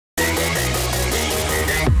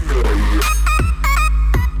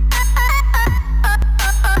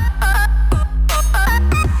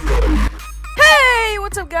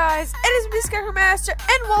Scarecrow Master,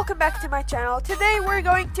 and welcome back to my channel. Today we're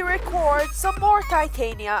going to record some more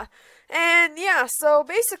Titania. And yeah, so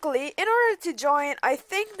basically, in order to join, I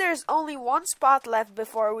think there's only one spot left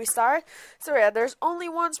before we start. So yeah, there's only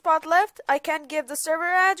one spot left. I can't give the server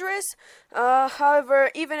address.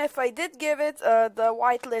 However, even if I did give it, the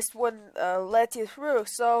whitelist wouldn't let you through.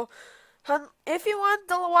 So if you want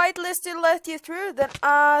the whitelist to let you through, then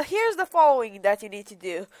here's the following that you need to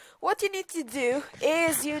do. What you need to do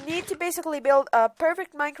is you need to basically build a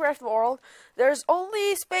perfect Minecraft world. There's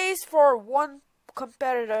only space for one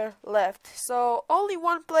competitor left, so only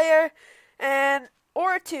one player, and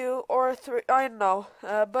or two or three, I don't know,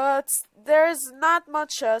 but there's not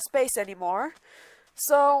much space anymore.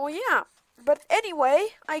 So yeah, but anyway,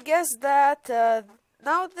 I guess that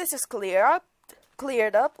now this is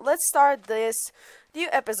cleared up, let's start this new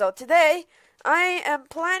episode. Today I am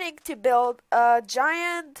planning to build a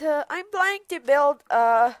giant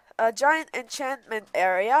giant enchantment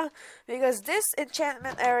area, because this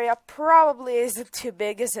enchantment area probably isn't too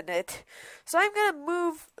big, isn't it? So I'm gonna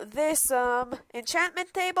move this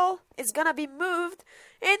enchantment table. It's gonna be moved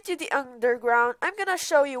into the underground. I'm gonna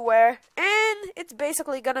show you where, and it's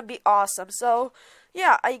basically gonna be awesome. So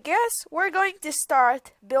yeah, I guess we're going to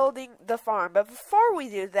start building the farm. But before we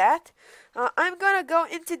do that, I'm gonna go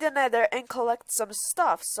into the nether and collect some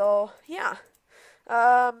stuff. So yeah,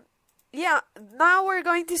 yeah, now we're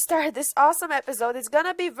going to start this awesome episode. It's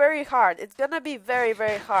gonna be very hard. It's gonna be very,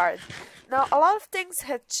 very hard. Now, a lot of things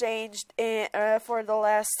have changed for the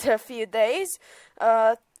last few days.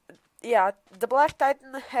 Yeah, the Black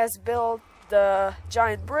Titan has built the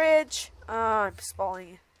giant bridge. I'm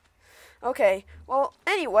spelling. Okay, well,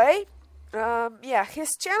 anyway, yeah, his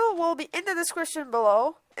channel will be in the description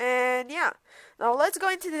below. And yeah, now let's go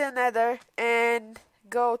into the nether and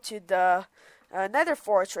go to the nether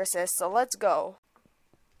fortresses. So let's go.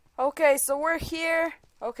 Okay, so we're here.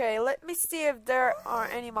 Okay, let me see if there are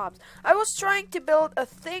any mobs. I was trying to build a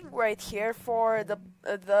thing right here for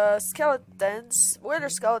the skeletons, wither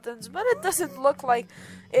skeletons, but it doesn't look like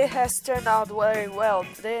it has turned out very well,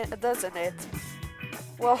 doesn't it?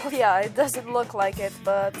 Well, yeah, it doesn't look like it,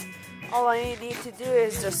 but all I need to do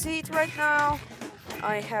is just eat right now.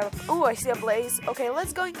 I see a blaze. Okay,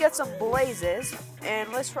 let's go and get some blazes,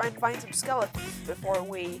 and let's try and find some skeletons before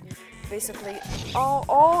we basically...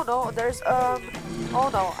 Oh no, there's, oh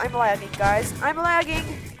no, I'm lagging, guys. I'm lagging.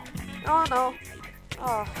 Oh no.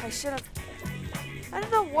 Oh, I should've... I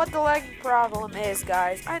don't know what the lagging problem is,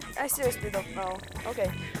 guys. I seriously don't know.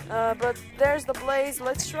 Okay, but there's the blaze.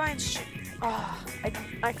 Let's try and shoot. Oh,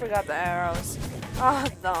 I forgot the arrows. Oh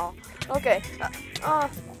no. Okay.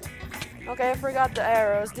 Okay, I forgot the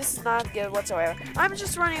arrows. This is not good whatsoever. I'm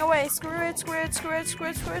just running away. Screw it, screw it, screw it, screw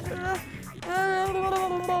it, screw it.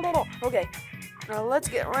 Okay. Now let's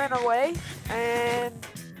run away and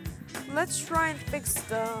let's try and fix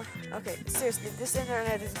the... Okay, seriously, this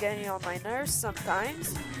internet is getting on my nerves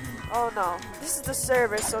sometimes. Oh no. This is the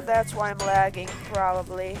server, so that's why I'm lagging,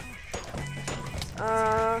 probably.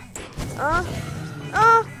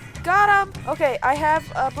 Got him! Okay, I have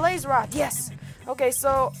a blaze rod, yes! Okay,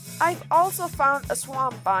 so I've also found a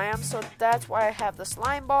swamp biome, so that's why I have the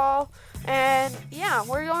slime ball. And yeah,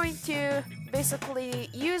 we're going to basically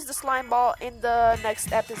use the slime ball in the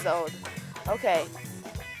next episode. Okay.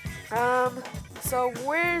 So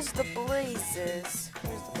where's the blazes?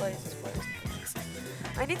 Where's the blazes?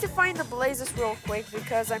 I need to find the blazes real quick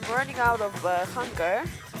because I'm running out of hunger.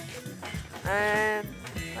 And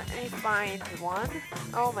let me find one.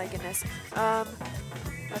 Oh my goodness.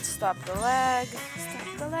 Let's stop the lag.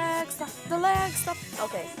 Stop the lag. Stop the lag. Stop.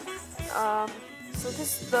 Okay. So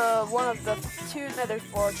this is one of the two nether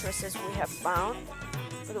fortresses we have found.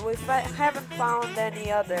 But we haven't found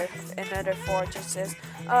any other nether fortresses.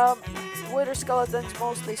 Wither skeletons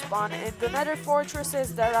mostly spawn in the nether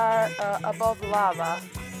fortresses that are above lava.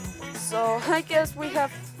 So I guess we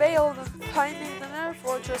have failed in finding the nether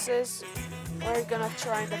fortresses. We're gonna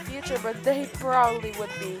try in the future, but they probably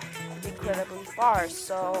would be incredibly far,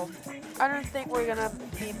 so I don't think we're gonna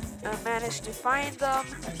manage to find them.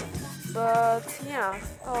 But yeah,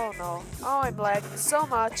 oh no, oh, I'm lagging so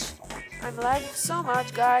much. I'm lagging so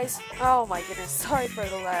much, guys. Oh my goodness, sorry for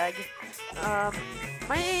the lag.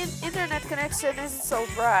 My internet connection isn't so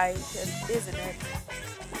bright, isn't it?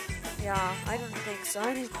 Yeah, I don't think so.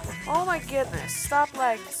 Oh my goodness, stop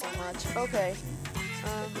lagging so much. Okay,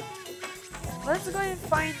 let's go and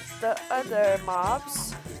find the other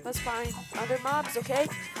mobs. Let's find other mobs, okay?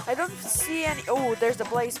 I don't see any... Oh, there's the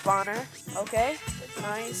blaze spawner. Okay,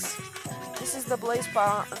 nice. This is the blaze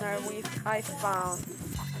spawner I found.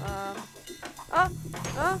 No.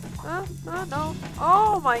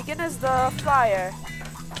 Oh my goodness, the fire.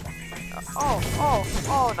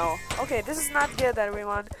 Oh no. Okay, this is not good,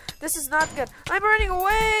 everyone. This is not good. I'm running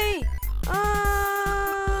away!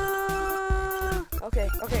 Okay.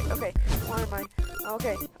 Where am I?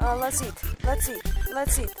 Okay, let's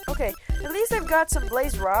eat. Okay, at least I've got some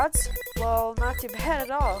blaze rods. Well, not too bad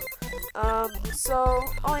at all.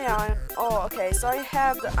 Okay, so I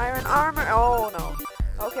have the iron armor. Oh no.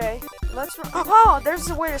 Okay, let's run. Oh, there's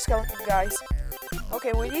a wither skeleton, guys.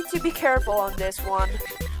 Okay, we need to be careful on this one.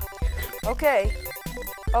 Okay,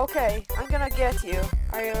 I'm gonna get you.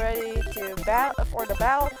 Are you ready to battle for the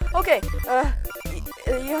battle? Okay,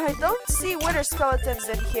 yeah, I don't see wither skeletons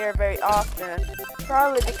in here very often.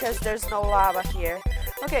 Probably because there's no lava here.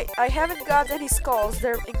 Okay, I haven't got any skulls.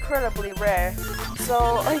 They're incredibly rare. So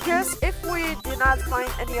I guess if we do not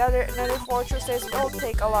find any other nether fortresses, it'll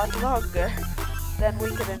take a lot longer than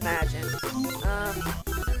we could imagine.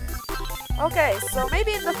 Okay, so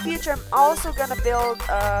maybe in the future I'm also gonna build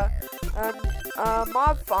a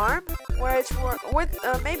mob farm,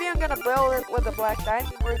 maybe I'm gonna build it with a black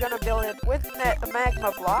diamond. We're gonna build it with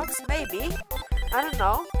magma blocks, maybe. I don't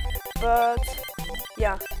know, but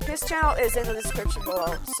yeah, his channel is in the description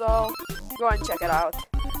below, so go and check it out.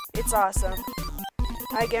 It's awesome.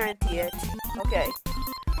 I guarantee it. Okay.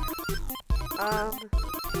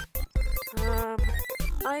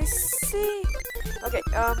 I see. Okay,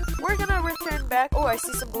 we're gonna return back. Oh, I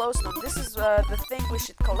see some glowstone. This is the thing we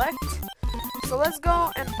should collect. So let's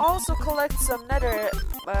go and also collect some nether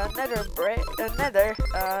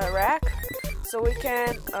rack, so we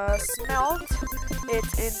can smelt it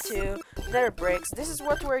into nether bricks. This is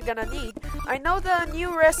what we're gonna need. I know the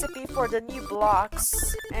new recipe for the new blocks,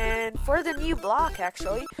 and for the new block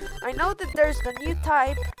actually, I know that there's a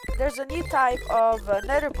new type of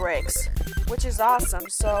nether bricks, which is awesome.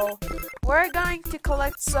 So we're going to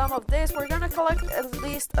collect some of this. We're gonna collect at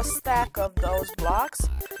least a stack of those blocks.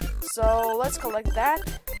 So let's collect that.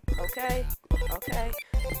 Okay.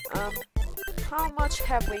 How much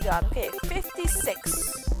have we got? Okay,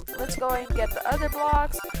 56. Let's go and get the other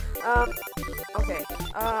blocks. Okay.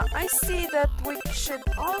 I see that we should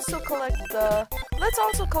also collect the. Let's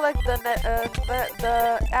also collect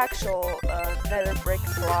the actual nether brick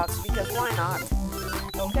blocks, because why not?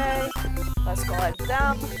 Okay. Let's collect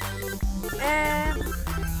them. And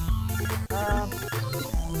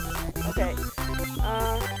okay.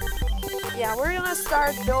 Yeah, we're gonna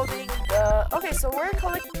start building the. Okay, so we're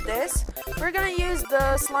collecting this. We're gonna use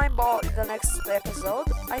the slime ball in the next episode,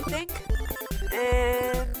 I think.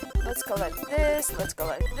 And let's collect this.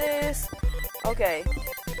 Okay.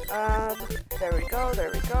 There we go.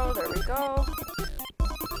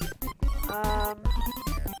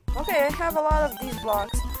 Okay, I have a lot of these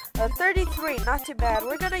blocks. 33, not too bad.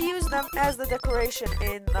 We're gonna use them as the decoration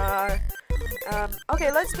in our.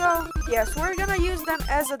 Okay, let's go. Yes, we're gonna use them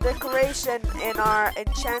as a decoration in our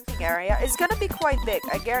enchanting area. It's gonna be quite big,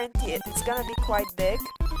 I guarantee it. It's gonna be quite big.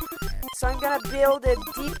 So I'm gonna build it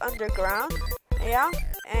deep underground. Yeah,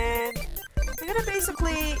 and I'm gonna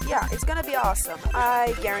basically, yeah, it's gonna be awesome.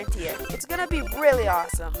 I guarantee it. It's gonna be really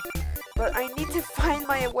awesome. But I need to find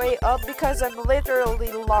my way up because I'm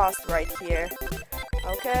literally lost right here.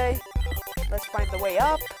 Okay, let's find the way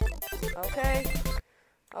up.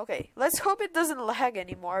 Okay, let's hope it doesn't lag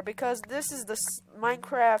anymore, because this is the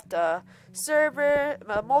Minecraft server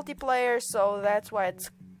multiplayer, so that's why it's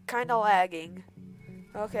kind of lagging.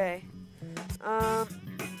 Okay.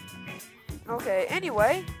 Okay,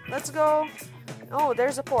 anyway, let's go. Oh,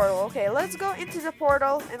 there's a portal. Okay, let's go into the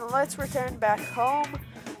portal and let's return back home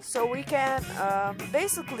so we can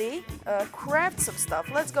basically craft some stuff.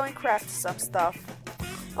 Let's go and craft some stuff.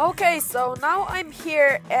 Okay, so now I'm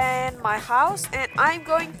here in my house and I'm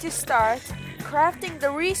going to start crafting the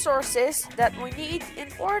resources that we need in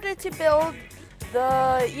order to build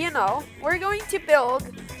the, we're going to build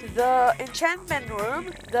the enchantment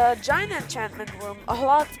room, the giant enchantment room,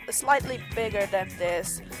 slightly bigger than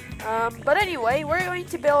this. But anyway, we're going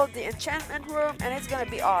to build the enchantment room and it's going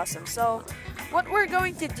to be awesome. So what we're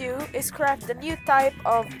going to do is craft the new type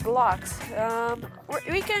of blocks.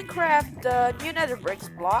 We can craft the new nether bricks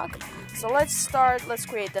block. So let's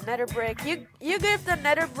create the nether brick. You give the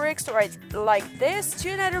nether bricks right like this,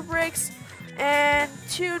 2 nether bricks and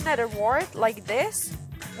 2 nether wart like this.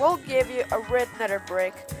 We'll give you a red nether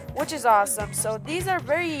brick, which is awesome. So these are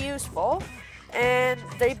very useful and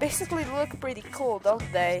they basically look pretty cool, don't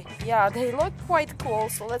they? Yeah, they look quite cool.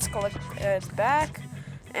 So let's collect it back.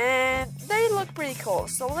 And they look pretty cool.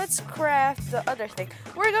 So let's craft the other thing.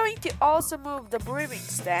 We're going to also move the brewing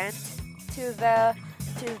stand to that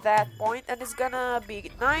point, and it's gonna be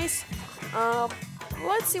nice. Um,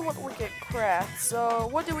 let's see what we can craft. So,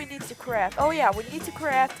 what do we need to craft? Oh yeah, we need to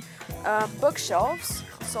craft bookshelves.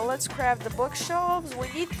 So let's craft the bookshelves. We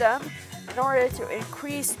need them in order to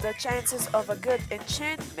increase the chances of a good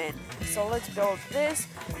enchantment. So let's build this.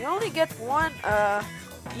 You only get one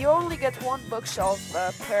bookshelf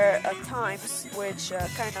per times, which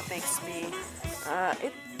kind of makes me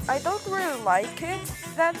I don't really like it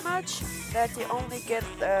that much, that you only get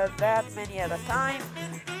that many at a time,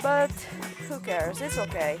 but who cares, it's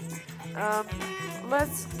okay.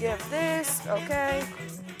 Let's give this, okay.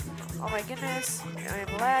 Oh my goodness,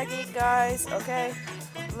 I'm lagging, guys. Okay,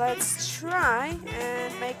 let's try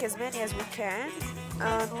and make as many as we can,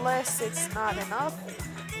 unless it's not enough.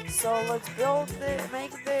 So let's build it,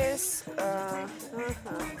 make this.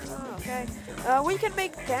 Okay, we can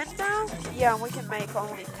make 10 now. Yeah, we can make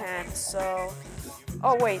only 10. So,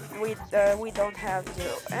 oh wait, we don't have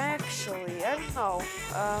to. Actually, I don't know.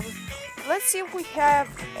 Let's see if we have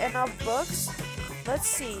enough books. Let's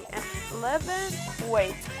see, 11.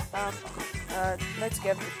 Wait. Let's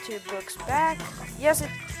give the 2 books back. Yes,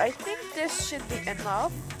 I think this should be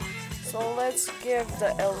enough. So let's give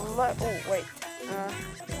the 11. Oh wait.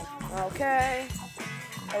 Okay.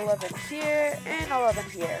 11 here and 11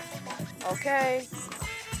 here. Okay.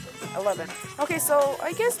 11. Okay, so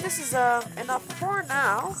I guess this is enough for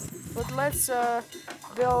now. But let's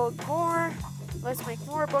build more. Let's make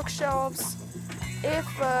more bookshelves. If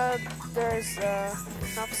there's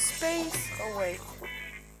enough space. Oh wait.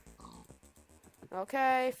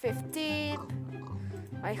 Okay, 15.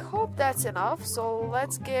 I hope that's enough. So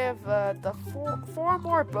let's give the four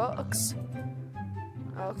more books.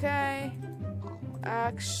 Okay.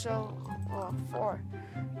 Actual. Oh, 4.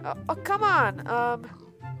 Oh, come on.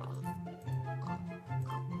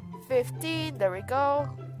 15. There we go.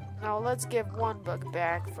 Now let's give 1 book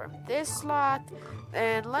back from this slot,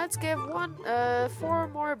 and let's give 4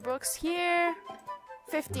 more books here.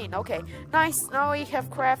 15. Okay, nice. Now we have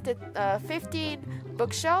crafted 15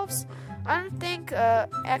 bookshelves. I don't think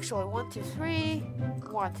actually 1 2 3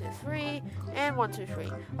 1 2 3 and 1 2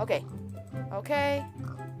 3. Okay.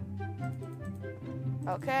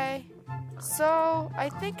 Okay. So I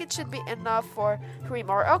think it should be enough for 3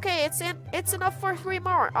 more. Okay, it's enough for 3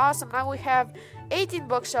 more. Awesome. Now we have 18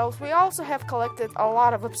 bookshelves. We also have collected a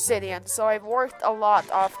lot of obsidian, so I've worked a lot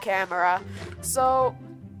off camera. So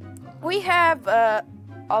we have a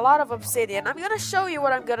lot of obsidian. I'm gonna show you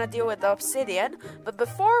what I'm gonna do with the obsidian, but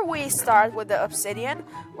before we start with the obsidian,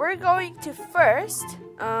 we're going to first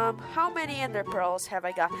how many ender pearls have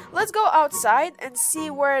I got? Let's go outside and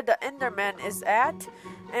see where the enderman is at,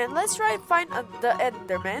 and let's try and find the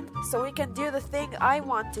enderman so we can do the thing I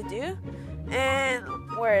want to do. And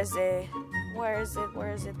where is it? Where is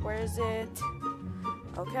it?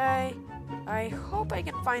 Okay, I hope I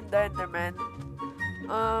can find the enderman.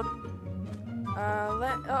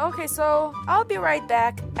 Okay, so I'll be right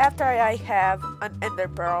back after I have an ender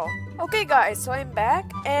pearl. Okay guys, so I'm back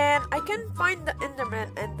and I can find the enderman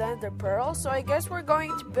and the ender pearl, so I guess we're going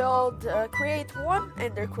to create 1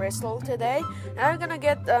 ender crystal today, and I'm gonna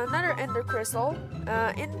get another ender crystal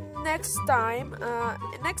next time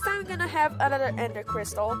I'm gonna have another ender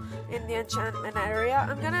crystal in the enchantment area.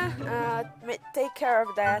 I'm gonna take care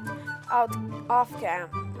of that off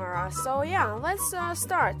camera. So yeah, let's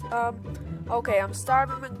start. Okay, I'm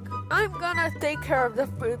starving. I'm gonna take care of the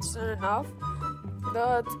food soon enough.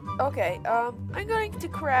 But okay, I'm going to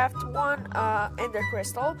craft 1 ender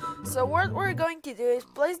crystal. So what we're going to do is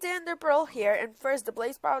place the ender pearl here and first the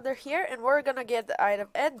blaze powder here, and we're gonna get the item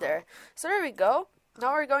ender. So there we go.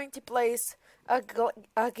 Now we're going to place a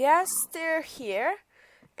gas stair here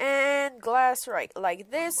and glass right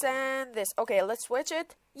like this and this. Okay, let's switch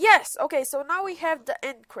it. Yes, okay, so now we have the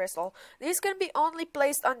end crystal. These can be only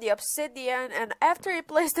placed on the obsidian, and after you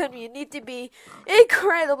place them, you need to be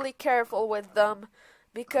incredibly careful with them,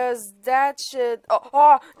 because that should...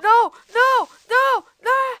 Oh, no, no, no,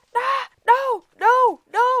 no, no, no,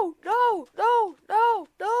 no, no, no,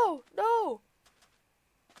 no, no.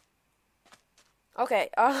 Okay,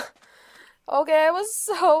 okay, I was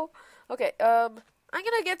so... Okay, I'm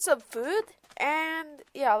gonna get some food, and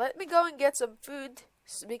yeah, let me go and get some food,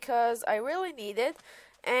 because I really need it.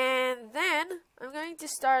 And then I'm going to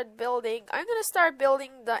start building. I'm gonna start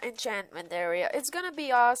building the enchantment area. It's gonna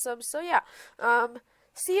be awesome. So yeah,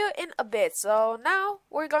 see you in a bit. So now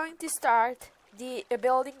we're going to start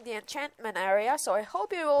building the enchantment area. So I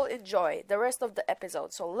hope you will enjoy the rest of the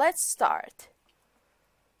episode. So let's start.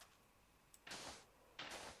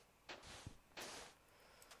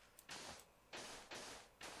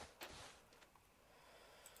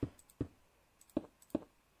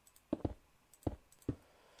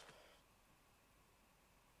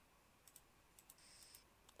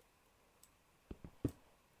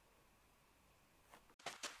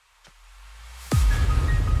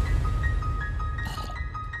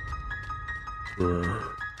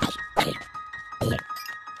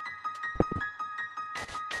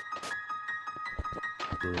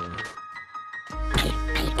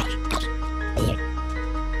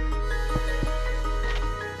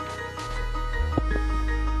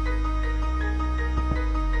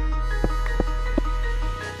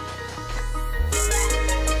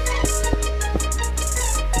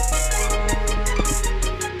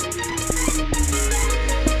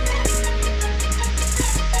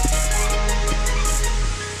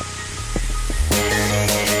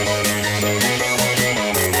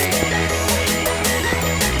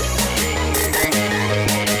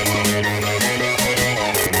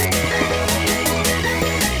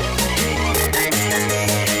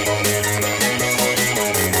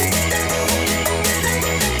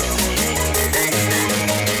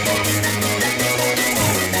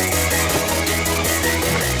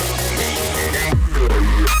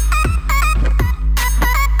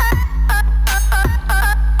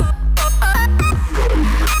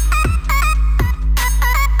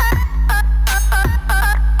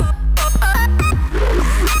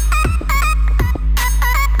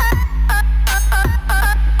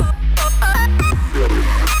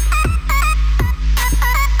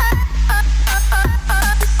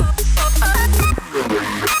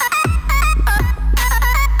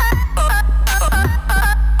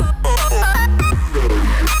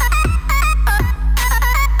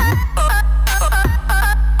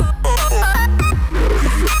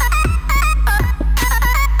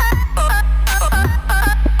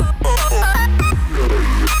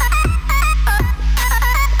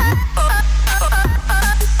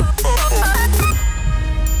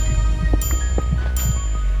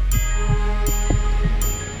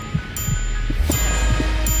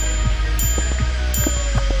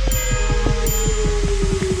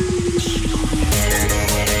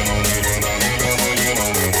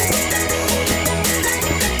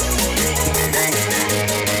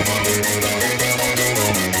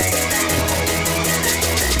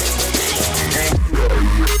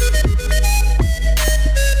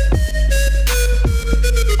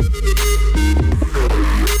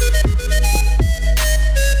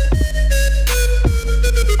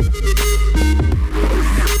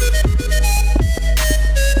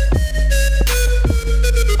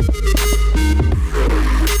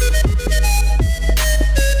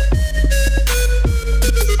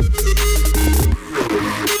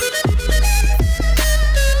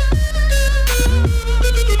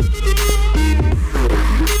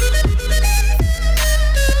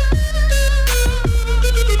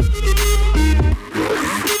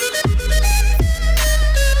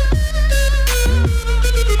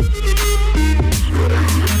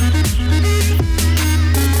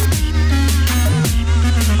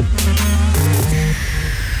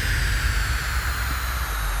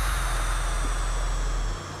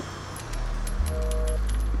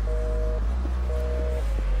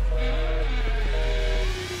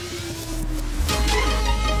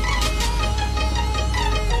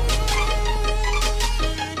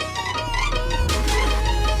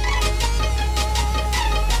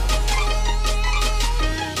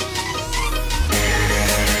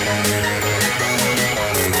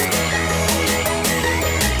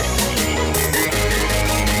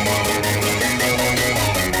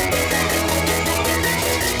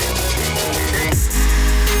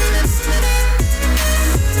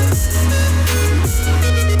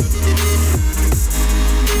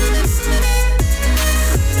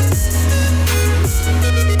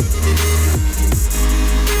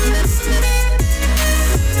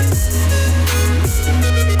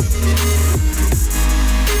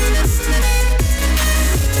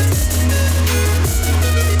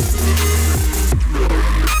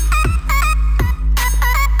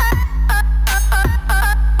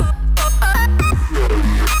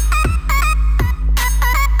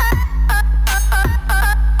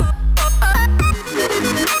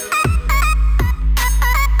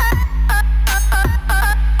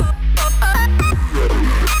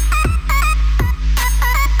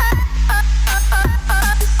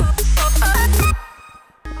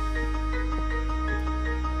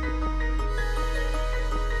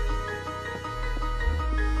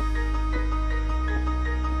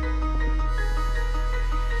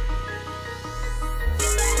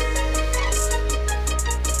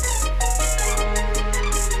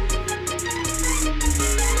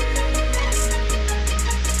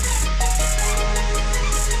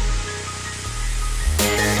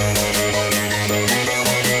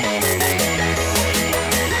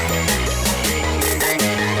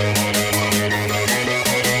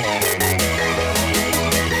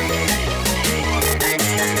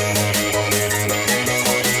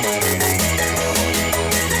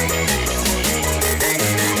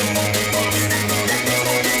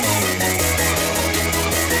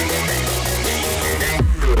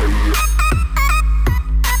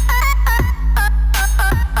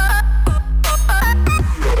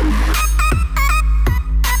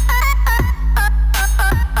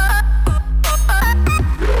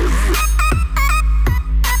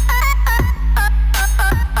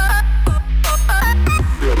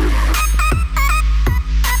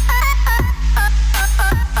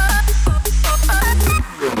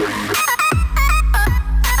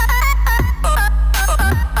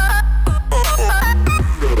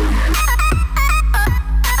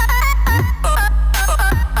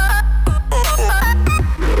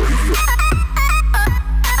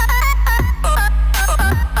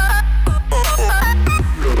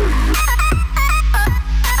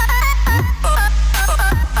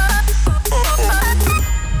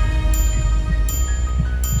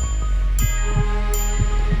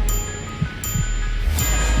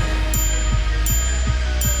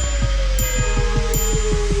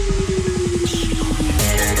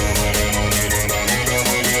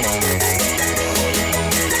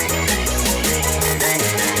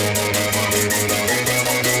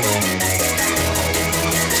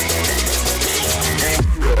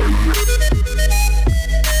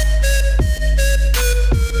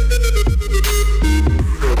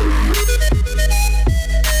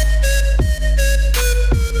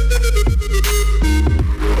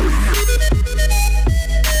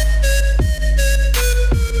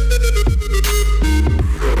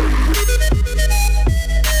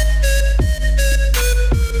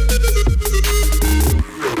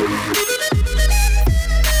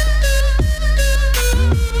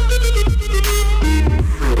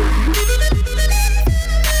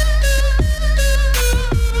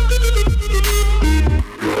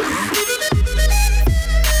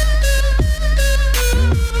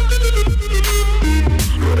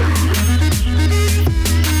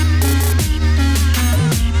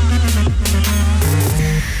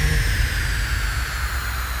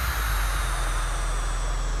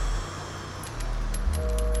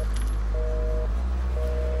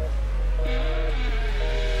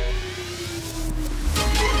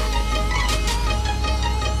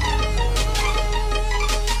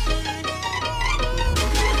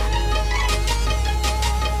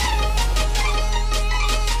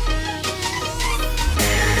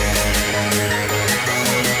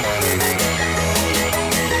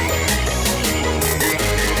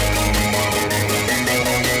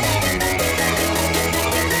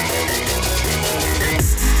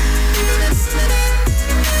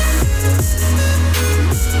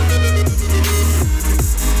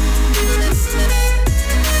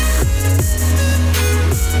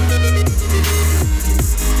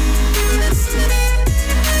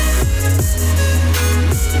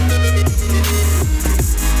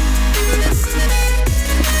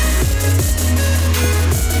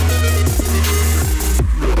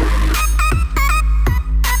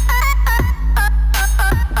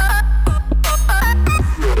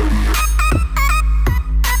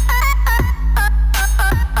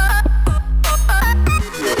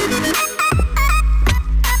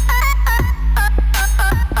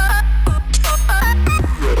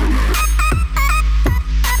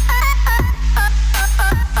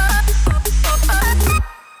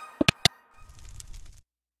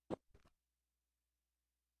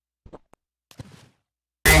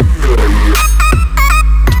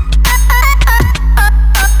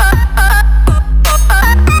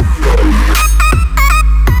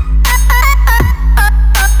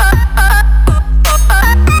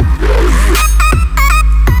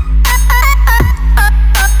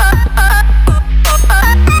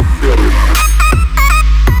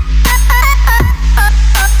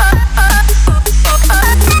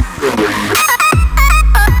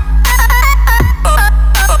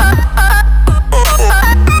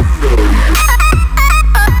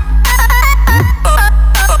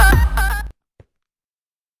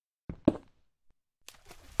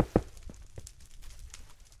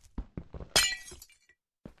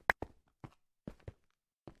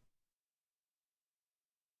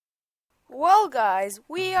 Well guys,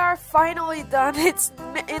 we are finally done. It's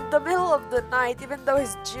in the middle of the night, even though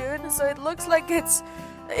it's June, so it looks like it's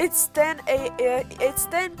 10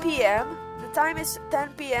 p.m. The time is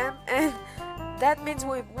 10 p.m. and that means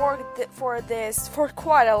we've worked for this for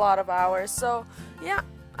quite a lot of hours. So yeah,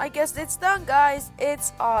 I guess it's done guys.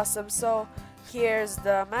 It's awesome. So here's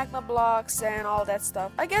the magma blocks and all that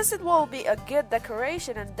stuff. I guess it will be a good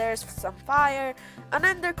decoration, and there's some fire, an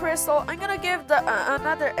ender crystal. I'm gonna give the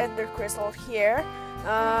another ender crystal here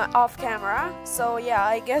off camera. So yeah,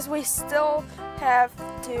 I guess we still have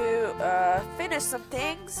to finish some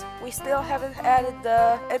things. We still haven't added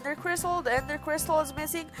the ender crystal. The ender crystal is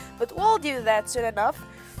missing, but we'll do that soon enough.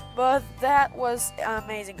 But that was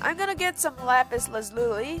amazing. I'm gonna get some lapis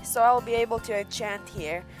lazuli, so I'll be able to enchant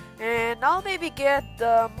here. And I'll maybe get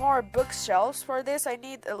more bookshelves for this. I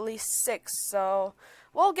need at least 6, so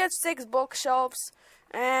we'll get 6 bookshelves.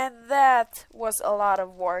 And that was a lot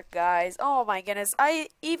of work, guys. Oh my goodness, I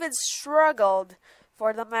even struggled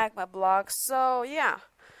for the magma blocks. So yeah.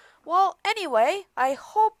 Well, anyway, I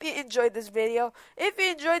hope you enjoyed this video. If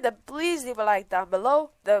you enjoyed it, please leave a like down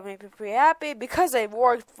below. That would make me pretty happy because I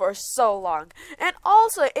worked for so long. And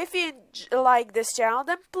also, if you like this channel,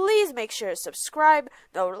 then please make sure to subscribe.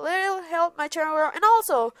 That will really help my channel grow. And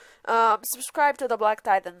also, subscribe to the Black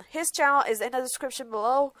Titan. His channel is in the description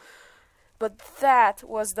below. But that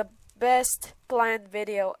was the best planned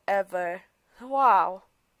video ever. Wow.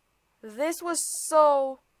 This was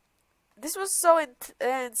so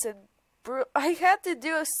intense and I had to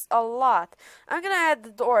do a lot. I'm gonna add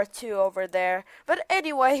the door too over there. But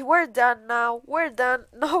anyway, we're done now. We're done.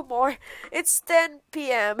 No more. It's 10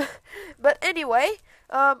 p.m. But anyway,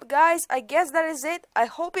 guys, I guess that is it. I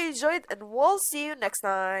hope you enjoyed, and we'll see you next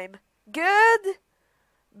time. Good.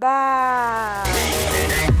 Bye.